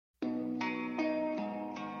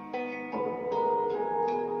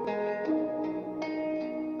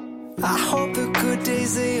I hope the good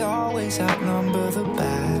days, they always outnumber the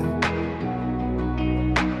bad.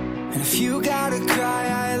 And if you gotta cry,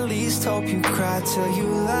 I at least hope you cry till you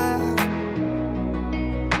laugh.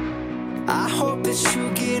 I hope that you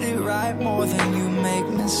get it right more than you make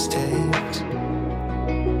mistakes.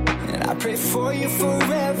 And I pray for you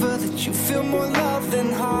forever, that you feel more love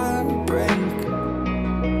than heartbreak.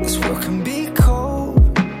 This world can be cold,